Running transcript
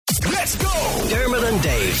Let's go! Dermot and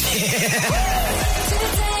Dave.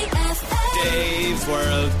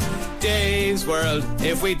 Dave's World.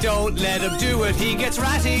 If we don't let him do it, he gets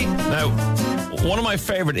ratty. Now, one of my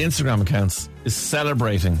favourite Instagram accounts is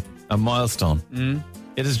celebrating a milestone.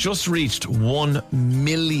 It has just reached 1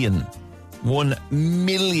 million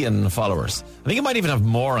followers. I think it might even have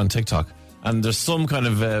more on TikTok. And there's some kind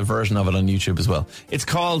of version of it on YouTube as well. It's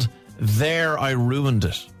called There I Ruined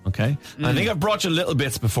It. Okay? And I think I've brought you little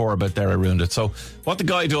bits before about There I Ruined It. So what the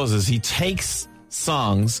guy does is he takes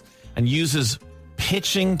songs and uses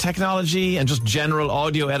pitching technology and just general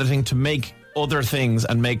audio editing to make other things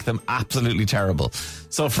and make them absolutely terrible.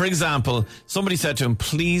 So, for example, somebody said to him,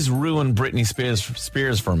 please ruin Britney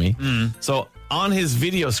Spears for me. So on his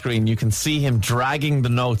video screen, you can see him dragging the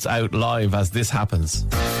notes out live as this happens.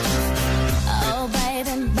 Oh, baby,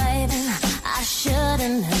 I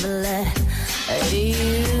shouldn't have let you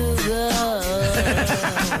go.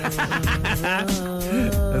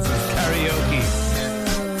 This is karaoke.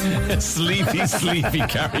 Sleepy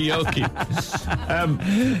karaoke.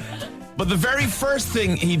 But the very first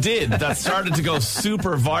thing he did that started to go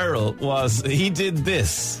super viral was he did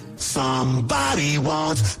this. Somebody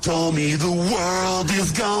once told me the world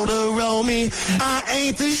is gonna roll me. I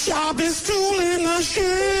ain't the sharpest tool in the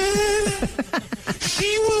shed.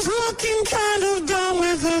 She was looking kind of dumb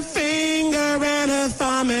with her finger and her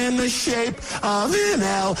thumb in the shape of an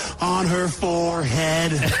L on her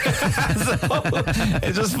forehead. So,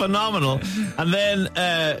 it's just phenomenal. And then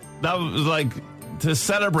that was like, to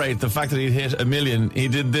celebrate the fact that he'd hit 1 million, he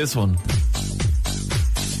did this one. Somebody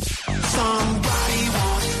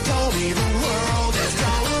once told me the world is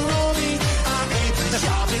gonna roll me. I ain't the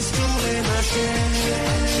sharpest tool in the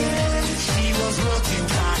shed. She was looking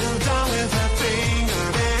kind of dumb with her finger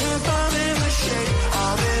and her thumb in the shape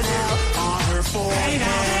of an L on her forehead.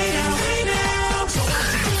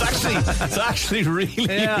 It's actually really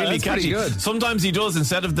that's catchy. good. Sometimes he does,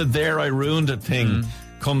 instead of the There I Ruined It thing,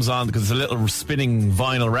 comes on, because it's a little spinning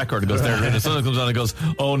vinyl record. It goes there, and sometimes comes on and goes,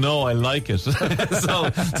 oh no, I like it. So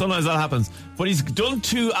sometimes that happens. But he's done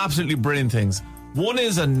two absolutely brilliant things. One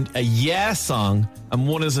is a yeah song, and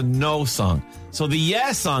one is a no song. So the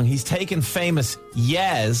yeah song, he's taken famous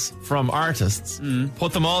yeahs from artists,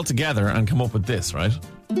 put them all together, and come up with this, right?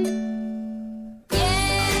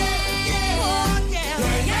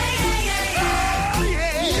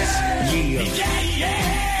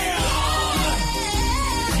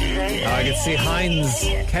 I could see Heinz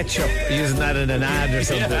ketchup using that in an ad or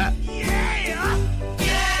something.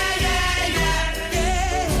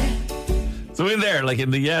 So in there, like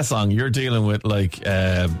in the yeah song, you're dealing with like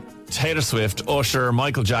Taylor Swift, Usher,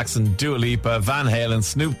 Michael Jackson, Dua Lipa, Van Halen,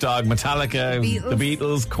 Snoop Dogg, Metallica, the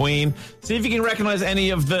Beatles, Queen. See if you can recognize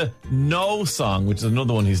any of the no song, which is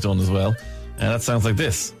another one he's done as well. And that sounds like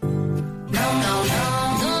this.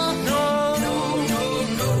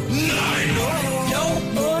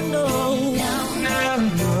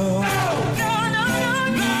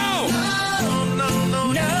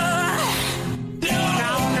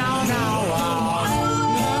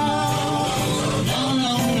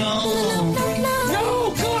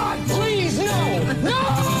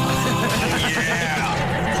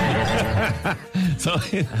 So,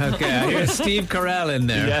 okay, I hear Steve Carell in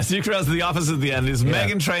there. Yeah, Steve Carell's the opposite at the end. There's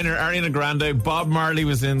Meghan Trainor, Ariana Grande, Bob Marley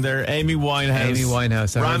was in there, Amy Winehouse.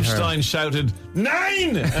 Rammstein shouted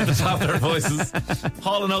 9 at the top of their voices.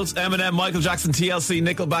 Hall & Oates, Eminem, Michael Jackson, TLC,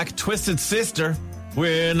 Nickelback, Twisted Sister.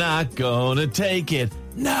 We're not gonna take it.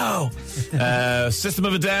 No. System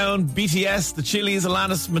of a Down, BTS, the Chili's,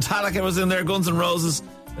 Alanis, Metallica was in there, Guns N' Roses,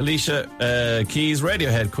 Alicia Keys,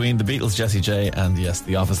 Radiohead, Queen, the Beatles, Jessie J, and yes,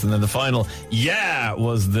 The Office. And then the final,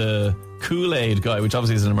 was the Kool-Aid guy, which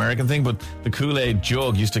obviously is an American thing, but the Kool-Aid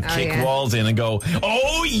jug used to kick walls in and go,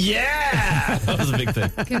 oh yeah! That was a big thing.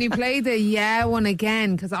 Can you play the yeah one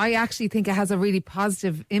again? Because I actually think it has a really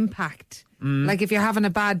positive impact. Like if you're having a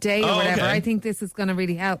bad day or whatever, I think this is going to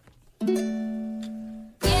really help.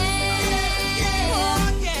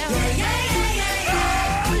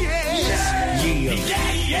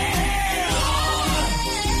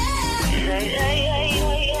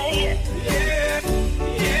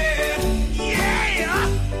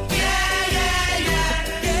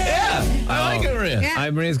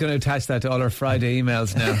 Maria's going to attach that to all her Friday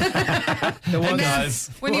emails now. The ones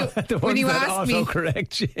when you ask me,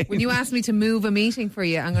 when you ask me to move a meeting for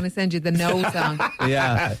you, I'm going to send you the no song.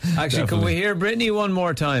 Yeah, actually, can we hear Britney one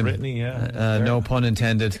more time? Britney, no pun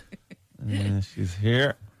intended. She's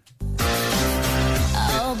here.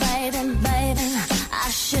 Oh, baby, I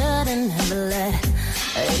shouldn't have let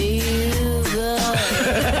you go.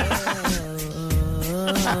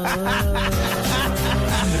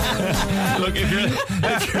 Look, if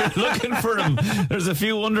you're looking for him, there's a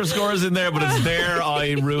few underscores in there, but it's there.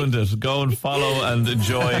 I ruined it. Go and follow and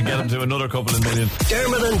enjoy and get him to another couple of million.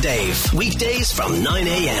 Dermot and Dave, weekdays from 9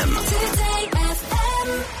 a.m.